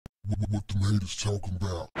what the haters talking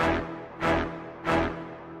about.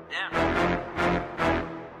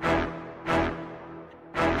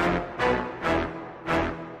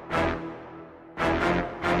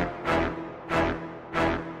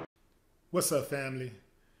 What's up, family?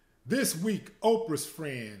 This week, Oprah's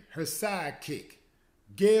friend, her sidekick,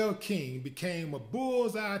 Gayle King, became a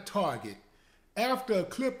bullseye target after a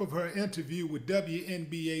clip of her interview with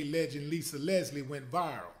WNBA legend Lisa Leslie went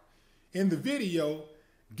viral. In the video,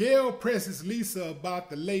 Gayle presses Lisa about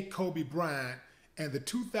the late Kobe Bryant and the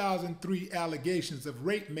 2003 allegations of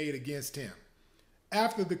rape made against him.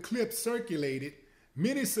 After the clip circulated,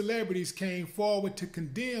 many celebrities came forward to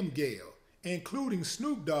condemn Gayle, including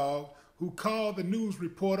Snoop Dogg, who called the news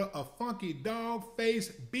reporter a funky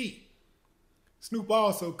dog-faced beat. Snoop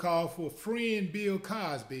also called for friend Bill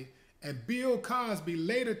Cosby, and Bill Cosby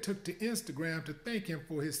later took to Instagram to thank him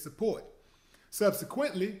for his support.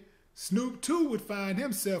 Subsequently, Snoop too would find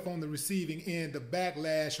himself on the receiving end of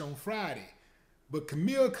backlash on Friday, but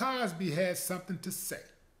Camille Cosby had something to say.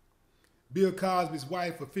 Bill Cosby's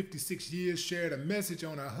wife of 56 years shared a message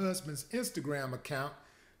on her husband's Instagram account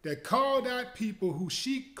that called out people who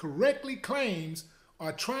she correctly claims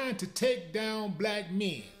are trying to take down black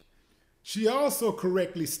men. She also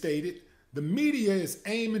correctly stated the media is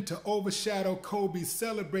aiming to overshadow Kobe's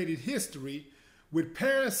celebrated history with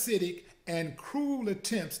parasitic and cruel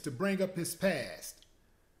attempts to bring up his past.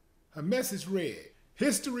 Her message read,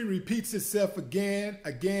 "History repeats itself again,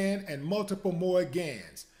 and multiple more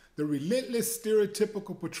agains. The relentless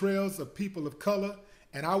stereotypical portrayals of people of color,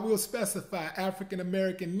 and I will specify African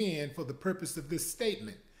American men for the purpose of this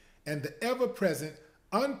statement, and the ever-present,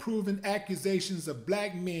 unproven accusations of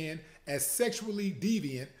black men as sexually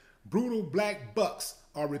deviant, brutal black bucks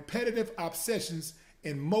are repetitive obsessions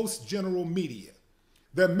in most general media.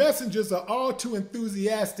 Their messengers are all too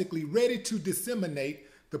enthusiastically ready to disseminate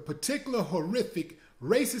the particular horrific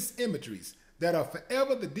racist imageries that are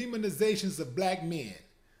forever the demonizations of black men.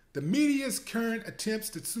 The media's current attempts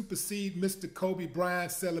to supersede Mr. Kobe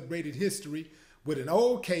Bryant's celebrated history with an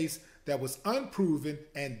old case that was unproven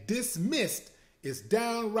and dismissed is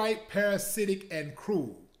downright parasitic and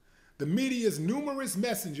cruel. The media's numerous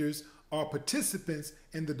messengers are participants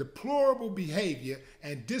in the deplorable behavior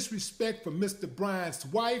and disrespect for Mr. Bryant's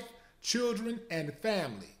wife, children, and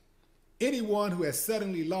family. Anyone who has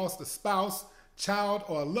suddenly lost a spouse, child,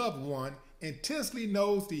 or a loved one intensely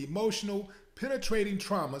knows the emotional, penetrating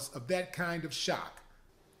traumas of that kind of shock.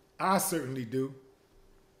 I certainly do."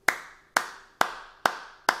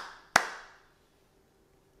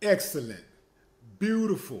 Excellent,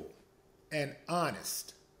 beautiful, and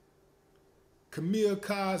honest. Camille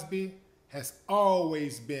Cosby has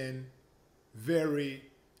always been very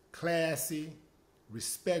classy,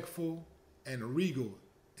 respectful, and regal,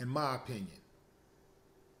 in my opinion.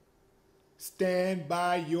 Stand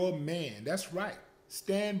by your man. That's right.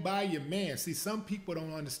 Stand by your man. See, some people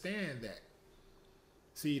don't understand that.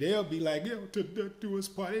 See, they'll be like, yo, to do his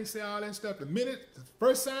part. They say all that stuff. The minute, the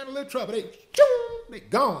first sign of a little trouble, they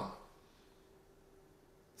gone.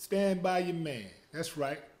 Stand by your man. That's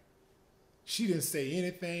right. She didn't say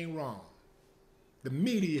anything wrong. The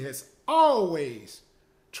media has always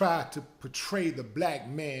tried to portray the black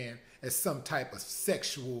man as some type of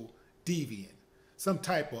sexual deviant, some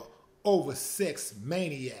type of oversexed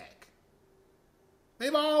maniac.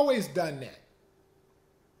 They've always done that.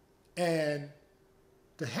 And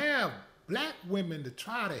to have black women to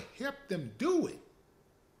try to help them do it,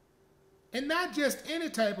 and not just any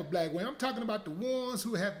type of black women, I'm talking about the ones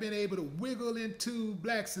who have been able to wiggle into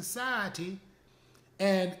black society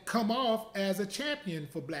and come off as a champion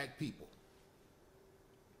for black people.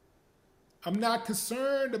 I'm not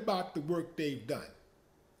concerned about the work they've done.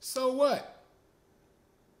 So what?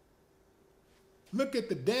 Look at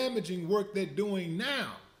the damaging work they're doing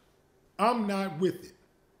now. I'm not with it.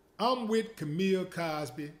 I'm with Camille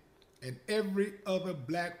Cosby and every other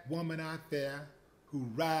black woman out there who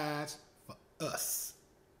rides for us,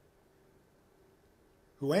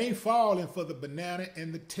 who ain't falling for the banana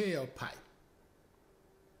in the tailpipe.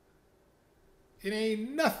 It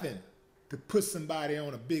ain't nothing to put somebody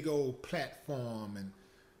on a big old platform and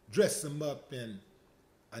dress them up in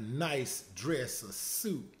a nice dress or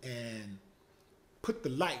suit and put the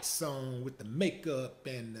lights on with the makeup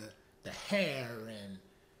and the hair and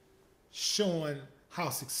showing how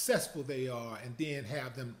successful they are, and then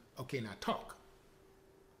have them, okay, now talk.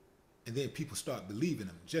 And then people start believing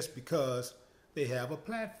them just because they have a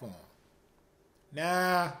platform.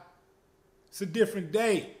 Nah, it's a different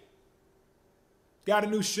day. Got a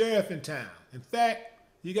new sheriff in town. In fact,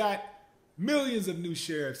 you got millions of new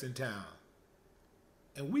sheriffs in town.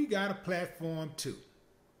 And we got a platform too.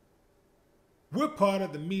 We're part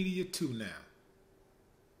of the media too now.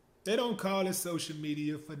 They don't call it social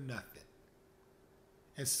media for nothing.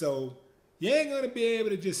 And so you ain't going to be able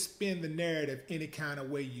to just spin the narrative any kind of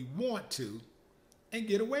way you want to and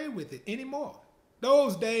get away with it anymore.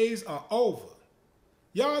 Those days are over.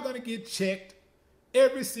 Y'all going to get checked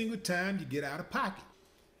every single time you get out of pocket.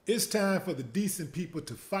 It's time for the decent people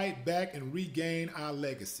to fight back and regain our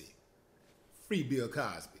legacy. Free Bill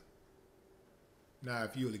Cosby. Now,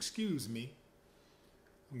 if you'll excuse me,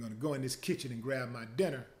 I'm going to go in this kitchen and grab my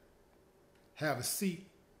dinner, have a seat,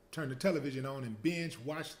 turn the television on, and binge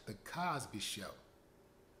watch The Cosby Show.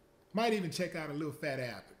 Might even check out a little Fat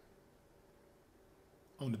Albert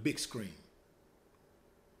on the big screen.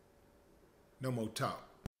 No more talk.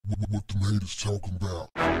 What the haters talking about?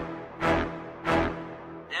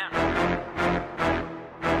 Yeah.